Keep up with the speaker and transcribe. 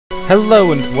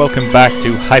Hello and welcome back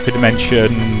to HyperDimension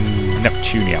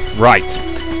Neptunia. Right.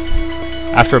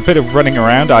 After a bit of running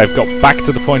around, I've got back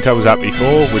to the point I was at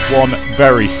before with one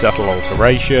very subtle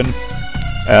alteration.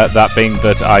 That being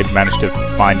that I managed to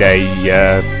find a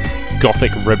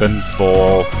gothic ribbon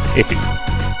for Iffy.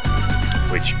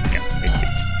 Which, you know,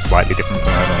 it's slightly different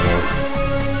from a normal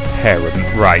hair ribbon.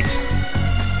 Right.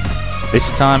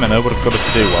 This time I know what I've got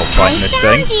to do while fighting this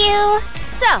thing. You.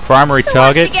 So, primary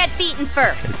target to get beaten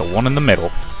first? is the one in the middle.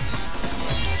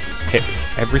 Hit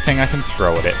everything I can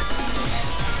throw at it.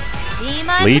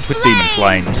 Lead with demon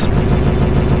flames.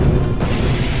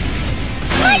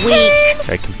 Weak.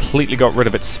 Okay, completely got rid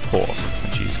of its support,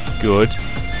 which is good.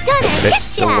 Gonna But hit it's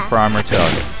still ya. the primary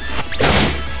target.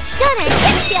 Gonna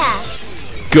hit ya.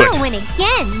 Good. I'll win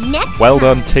again next Well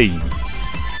time. done, team.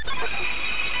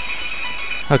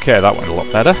 Okay, that went a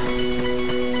lot better.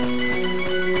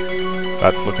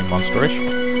 That's looking monsterish.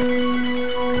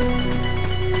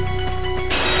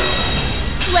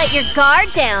 Let your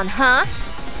guard down, huh?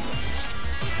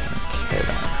 Okay,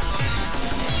 then.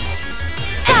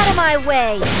 Out of my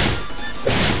way.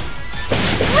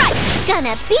 Right.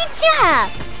 Gonna beat ya up.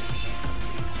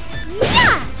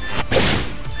 Yeah.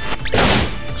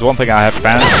 Because one thing I have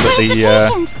found is that the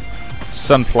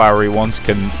sunflowery ones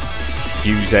can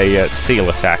use a seal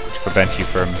attack, which prevents you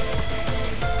from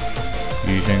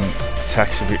using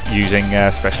attacks using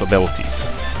special abilities.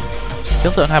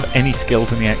 Still don't have any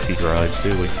skills in the XE drives, do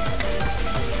we?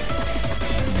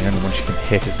 And the only one she can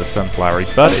hit is the sunflowery,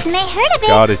 but This its may hurt a bit.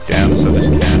 guard is down, so this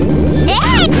can Hey,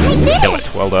 I did kill it.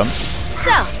 it. Well done.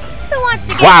 So, who wants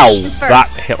to get Wow, beaten first? that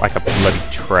hit like a bloody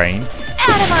train.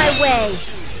 Out of my way.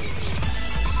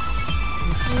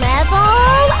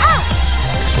 Level up.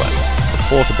 Excellent.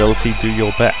 Support ability, do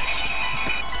your best.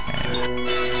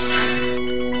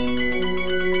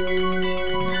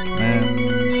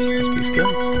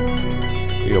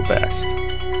 Do your best.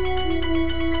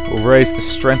 We'll raise the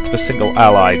strength of a single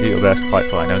ally. Do your best. Quite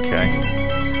fine. Okay.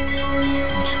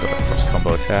 Just got a cross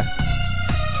combo attack.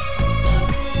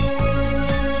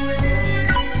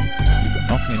 You've got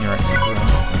nothing in your extra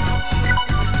drive.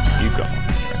 You've got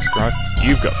nothing in your extra drive.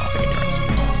 You've got nothing in your extra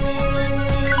drive.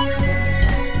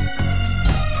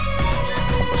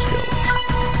 Combo skills.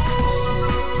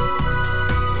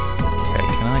 Okay.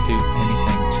 Can I do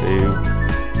anything to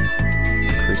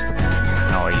increase the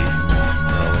power you can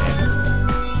roll in?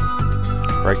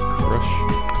 Break crush.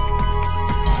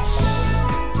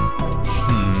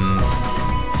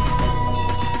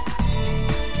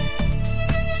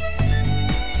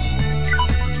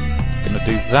 Gonna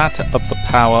do that to up the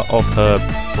power of her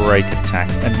break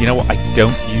attacks. And you know what? I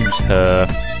don't use her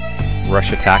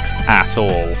rush attacks at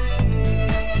all.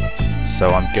 So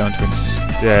I'm going to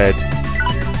instead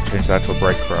change that to a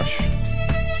break crush.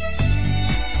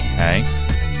 Okay.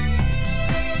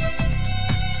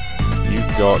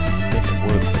 You've got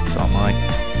wood that's on my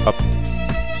up.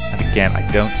 And again, I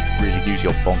don't really use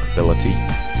your bonk ability.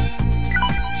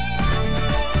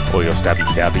 Or your stabby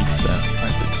stabby. So,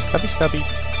 actually, stabby stabby.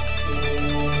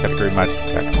 Category magic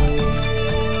attack.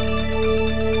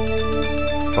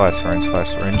 Fire syringe, fire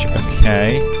syringe.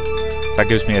 Okay. So that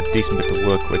gives me a decent bit to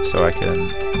work with, so I can.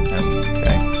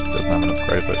 Okay. Doesn't have an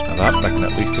upgraded version of that, but I can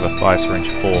at least give a fire syringe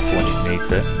 4 for when she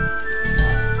needs it.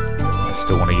 I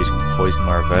still want to use poison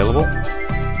where available.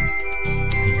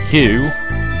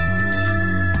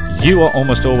 You are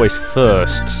almost always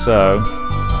first, so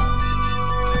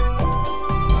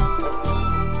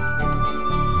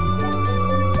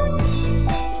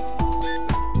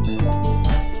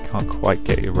can't quite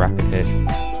get your rapid hit.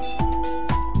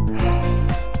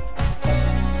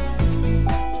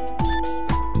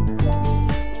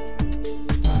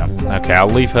 No. Okay, I'll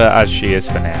leave her as she is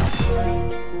for now.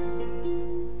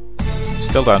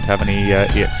 Still don't have any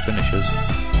EX finishers.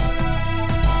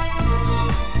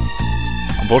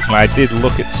 Unfortunately, I did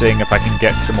look at seeing if I can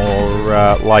get some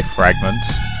more life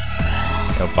fragments.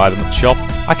 You know, buy them at the shop.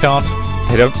 I can't.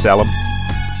 They don't sell them.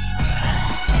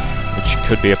 Which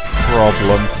could be a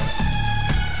problem.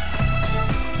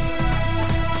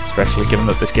 Especially given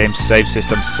that this game's save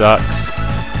system sucks.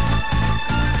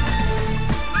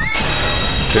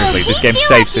 Seriously, this game's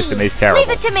save system is terrible. Leave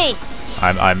it to me.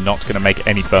 I'm not going to make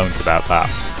any bones about that.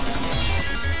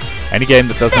 Any game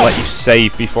that doesn't let you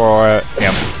save before you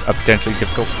know, a potentially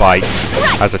difficult fight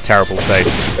has a terrible save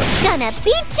system. Gonna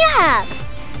beat ya up.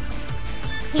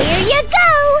 Here you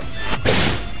go.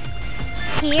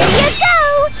 Here you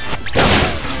go.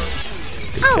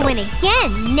 I'll win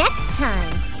again next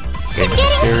time. Game I'm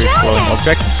getting mysterious glowing stronger.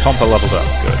 object. Compa leveled up.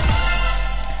 Good.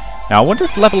 Now I wonder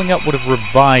if leveling up would have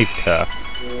revived her.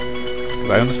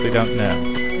 But I honestly don't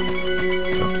know.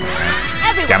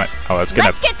 everyone. Damn it. Oh, I was gonna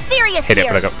Let's get serious hit it,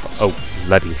 here. but I got... Oh,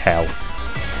 bloody hell.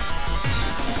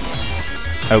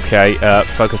 Okay,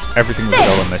 focus everything we've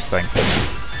got on this thing.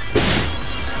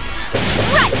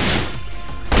 Right.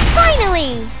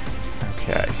 Finally.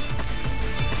 Okay.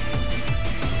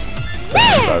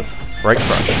 There. Both. Break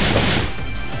crush.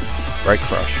 Break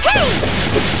crush. Hey.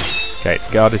 Okay, its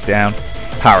guard is down.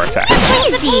 Power attack.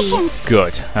 Where's the patient?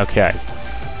 Good. Okay.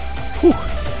 Whew.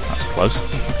 That's close.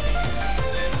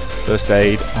 First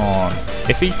aid on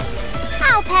Iffy.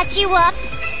 I'll patch you up.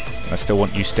 I still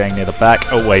want you staying near the back,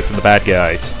 away from the bad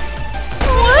guys.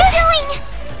 What are you doing?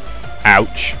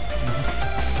 Ouch.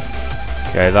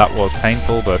 Okay, that was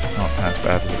painful, but not as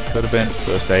bad as it could have been.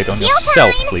 First aid on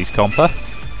yourself, please, Compa.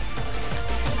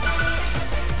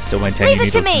 Still maintain you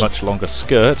need a much longer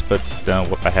skirt, but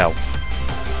what the hell.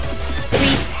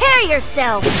 Prepare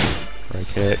yourself. Break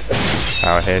hit.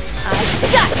 Power hit. I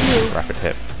got you. Rapid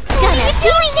hit. Gonna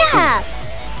beat you up.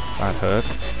 That hurt.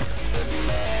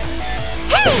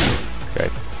 Hey. Okay.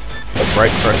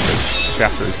 Break crush to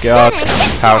shatter his guard.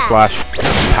 Power slash.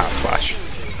 Power slash.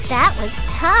 That was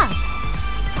tough.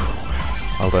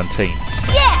 Well done, team.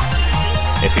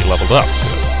 Yeah. If he leveled up.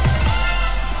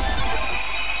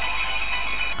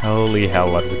 Holy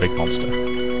hell, that is a big monster.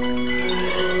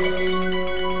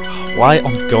 Why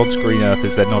on God's green earth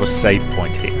is there not a save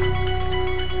point here?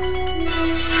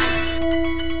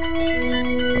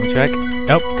 Let me check.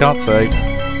 Nope, can't save.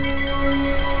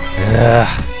 Ugh,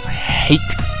 I hate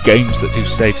games that do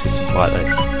save systems like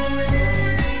this.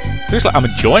 Seriously, I'm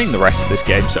enjoying the rest of this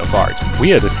game so far. It's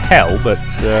weird as hell, but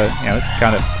you know,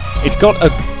 it's got a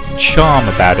charm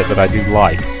about it that I do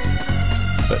like.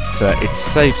 But its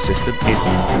save system is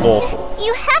awful.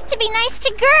 You have to be nice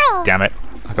to girls. Damn it,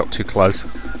 I got too close.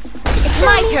 It's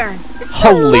my turn.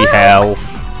 Holy hell!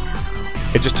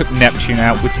 It just took Neptune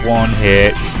out with one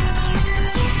hit.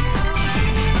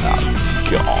 Oh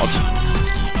God.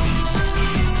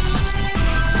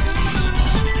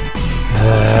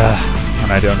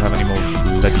 And I don't have any more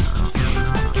bloody...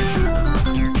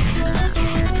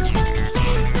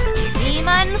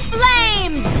 Demon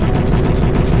flames.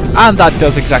 And that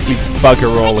does exactly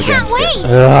bugger all against it.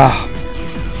 Ugh.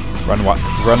 Run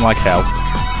like hell.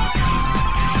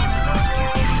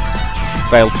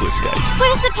 Failed to escape.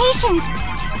 Where's the patient?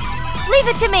 Leave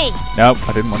it to me. Nope,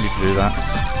 I didn't want you to do that.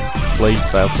 Flee,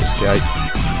 failed to escape.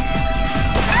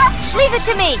 Ouch. Leave it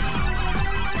to me.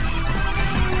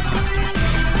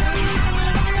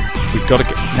 We've got to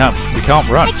get... No, we can't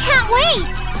run. I can't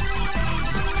wait.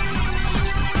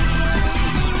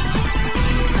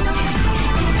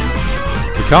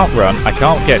 We can't run, I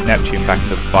can't get Neptune back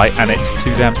into the fight, and it's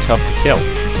too damn tough to kill.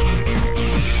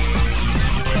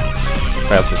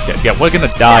 Failed to escape. Yeah, we're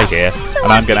gonna die here,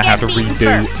 and I'm gonna have to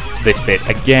redo this bit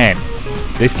again.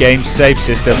 This game's save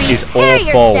system is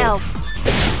awful.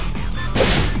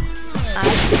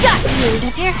 I've got you.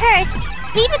 If you're hurt,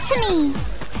 leave it to me.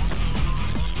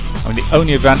 I mean, the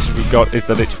only advantage we've got is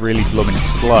that it's really blooming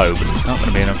slow, but it's not going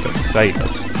to be enough to save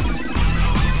us.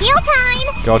 Heal time!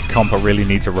 God, Compa really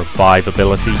needs a revive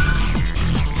ability.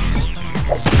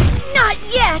 Not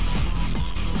yet!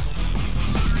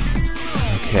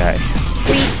 Okay.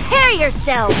 Prepare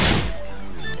yourself!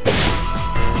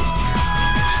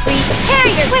 Prepare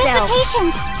yourself! Where's the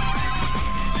patient?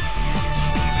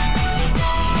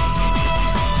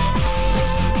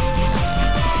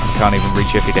 I can't even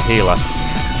reach Iffy to heal her.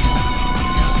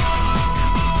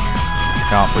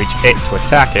 Can't reach it to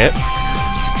attack it.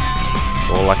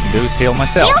 So all I can do is heal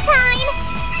myself. Heal time!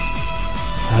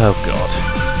 Oh God.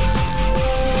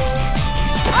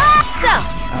 So,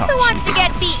 who wants to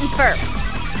get beaten first?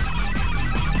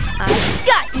 I've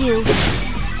got you.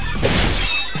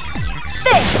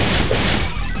 There.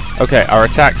 Okay, our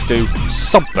attacks do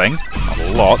something. Not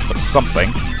a lot, but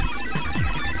something.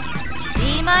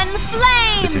 Demon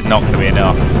flame. This is not going to be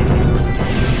enough.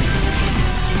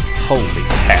 Holy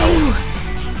hell.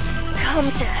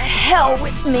 Come to hell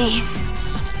with me.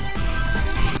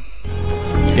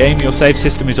 Game, your save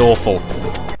system is awful.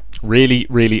 Really,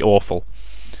 really awful.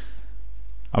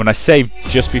 I mean, I saved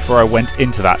just before I went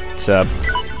into that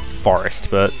forest,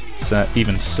 but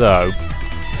even so...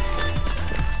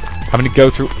 having to go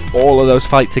through all of those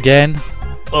fights again?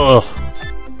 Ugh.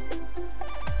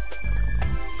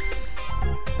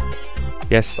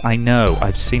 Yes, I know.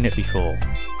 I've seen it before.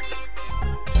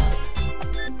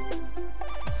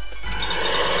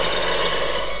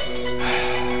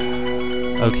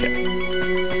 Okay.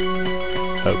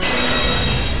 Okay.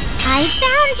 I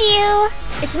found you.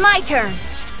 It's my turn.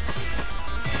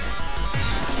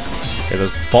 Okay,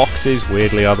 those boxes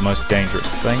weirdly are the most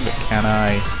dangerous thing, but can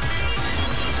I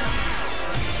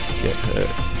get her?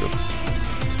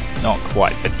 Not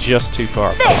quite. They're just too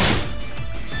far apart.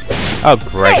 Oh,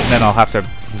 great. And then I'll have to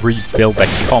rebuild their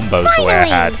combos the way I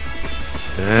had.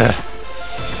 Ugh.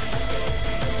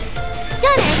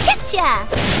 Gonna hit ya!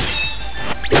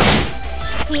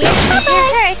 Here's my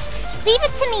hurt. Leave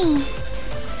it to me.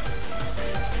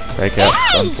 Break out the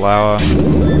sunflower.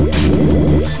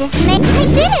 This makes I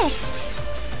did it!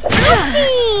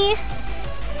 Ouchie!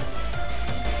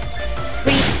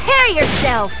 Prepare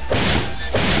yourself!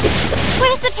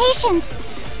 Where's the patient?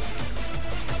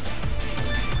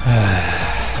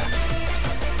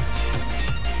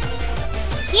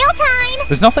 Heal time!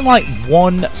 There's nothing like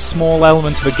one small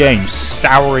element of a game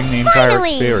souring the entire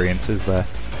Finally. experience, is there?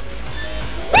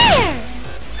 There!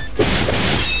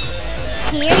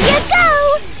 Here you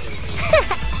go!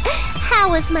 How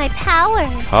was my power?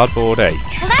 Cardboard H.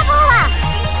 Level up!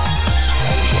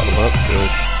 Level up, good.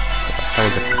 How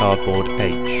is a cardboard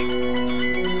H?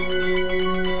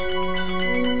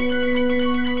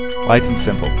 Light and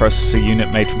simple. Processor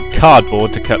unit made from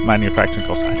cardboard to cut manufacturing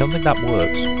costs. I don't think that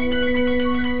works.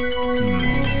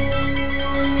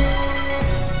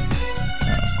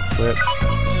 Equip.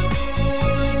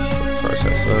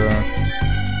 Processor.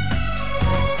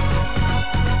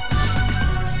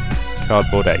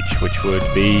 Cardboard H, which would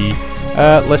be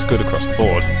less good across the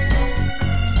board.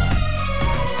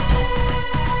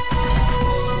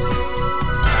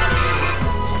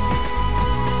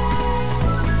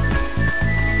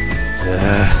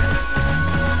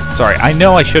 Sorry, I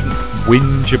know I shouldn't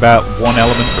whinge about one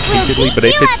element repeatedly, but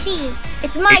if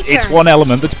it's my turn. It's one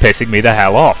element that's pissing me the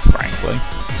hell off, frankly.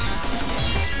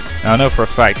 Now I know for a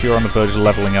fact you're on the verge of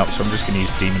leveling up, so I'm just going to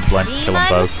use Demon Blend to kill them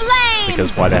both.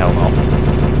 Because why the hell not?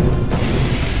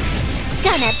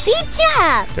 Gonna beat you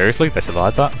up! Seriously? They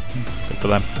survived that? Good for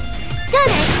them.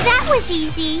 That was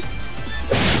easy.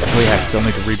 Oh yeah, I still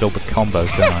need to rebuild the combos,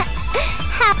 don't I?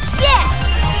 Yeah!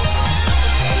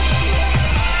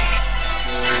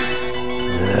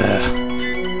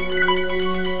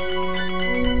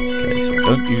 Okay, so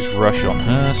don't use Rush on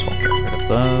her, so I'll get rid of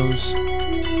those.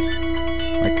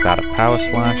 Make that a Power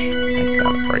Slash. Make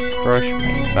that a Break Crush.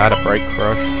 Make that a Break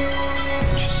Crush.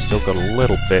 She's still got a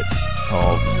little bit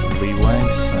of leeway,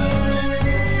 so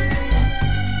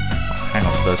I'll hang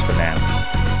on to those for now.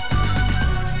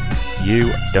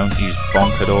 You don't use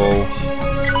Bonk at all.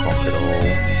 Bonk at all.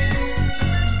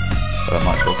 But I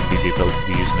might as well give you the ability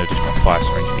to use an additional fire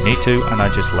syringe if you need to, and I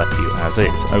just left you as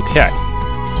is. Okay.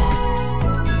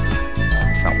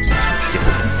 So that was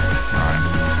difficult. Alright.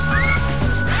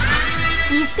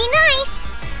 Please be nice.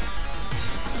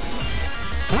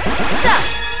 So,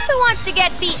 who wants to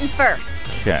get beaten first?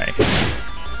 Okay.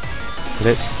 Hit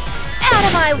it. Out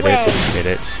of my way! Hit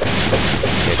it. Hit it.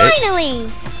 Finally!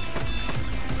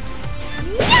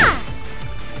 Yeah!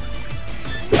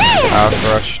 There! Power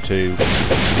Crush to...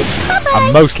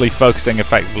 I'm mostly focusing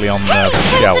effectively on the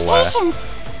shell there.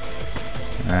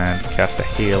 And cast a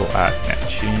heal at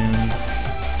Neptune.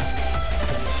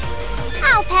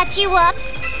 I'll patch you up.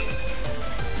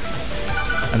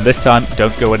 And this time,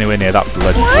 don't go anywhere near that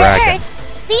bloody dragon.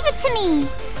 Hurt. Leave it to me.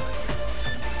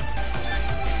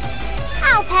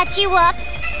 I'll patch you up.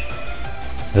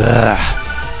 Ugh.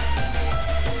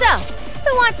 So,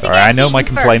 who wants to get Alright, I know my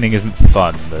beaten complaining first? isn't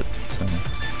fun, but...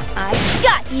 I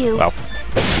got you! well,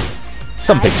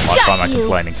 some people might got find my you.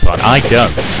 complaining fun. I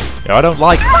don't. You know, I don't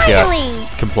like Finally!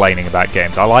 complaining about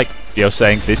games. I like,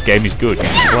 saying this game is good, you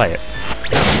should play it.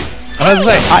 And as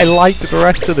I say, I like the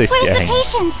rest of this Where's the game.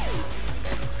 patient?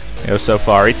 So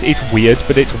far, it's weird,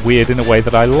 but it's weird in a way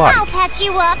that I like. I'll patch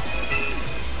you up.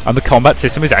 And the combat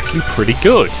system is actually pretty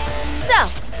good. So,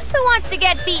 who wants to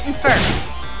get beaten first?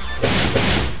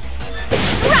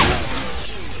 Right!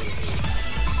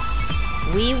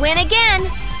 We win again!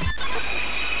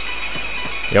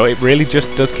 It really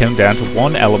just does come down to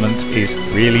one element is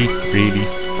really, really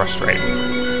frustrating.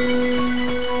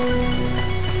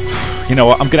 You know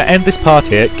what, I'm going to end this part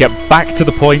here, get back to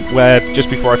the point where, just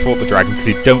before I fought the dragon, because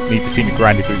you don't need to see me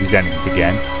grinding through these enemies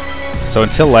again. So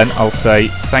until then, I'll say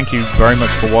thank you very much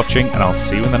for watching, and I'll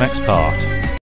see you in the next part.